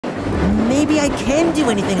maybe I can do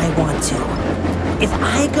anything I want to. If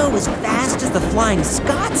I go as fast as the Flying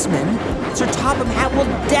Scotsman, Sir Topham Hatt will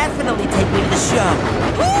definitely take me to the show.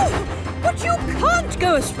 Oh, but you can't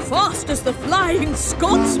go as fast as the Flying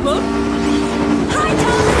Scotsman. Hi,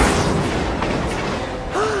 Thomas!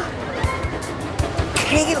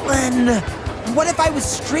 Caitlin! What if I was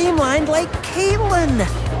streamlined like Caitlin?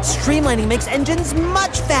 Streamlining makes engines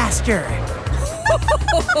much faster.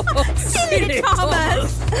 Silly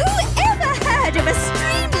Thomas! Whoever heard of a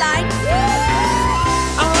streamline?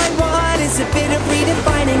 All I want is a bit of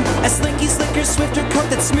redefining, a slinky, slicker, swifter coat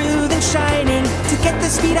that's smooth and shining to get the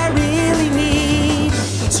speed I really need.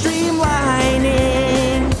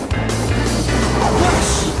 Streamlining.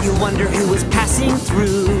 Whoosh! You wonder who is passing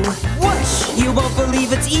through. Whoosh! You won't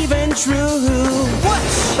believe it's even true.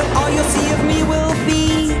 Whoosh! But all you'll see of me will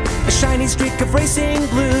be a shiny streak of racing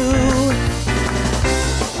blue.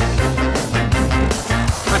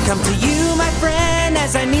 I come to you, my friend,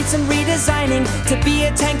 as I need some redesigning. To be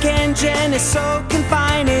a tank engine is so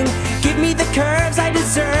confining. Give me the curves I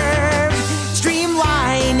deserve.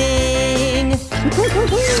 Streamlining.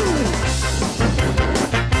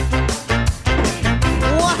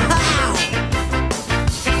 Wow!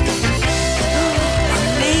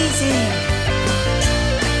 Amazing!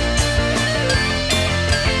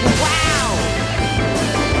 Wow!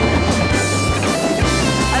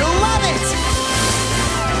 I love it!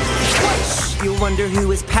 Whoosh! You wonder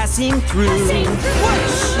who is passing through.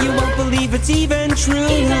 Whoosh! You won't believe it's even true.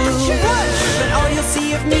 Whoosh! But all you'll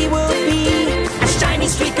see of me will be a shiny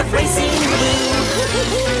streak of racing blue.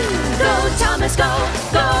 Go, Thomas, go!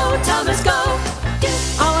 Go, Thomas, go!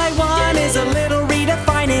 All I want is a little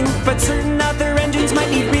redefining, but certain other engines might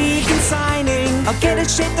need reconsigning. I'll get a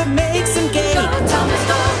shape that makes them gay. Go, Thomas,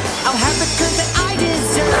 go! I'll have the curves that I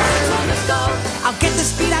deserve. Thomas, go! I'll get the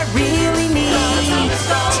speed I really need. Thomas,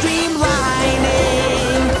 go!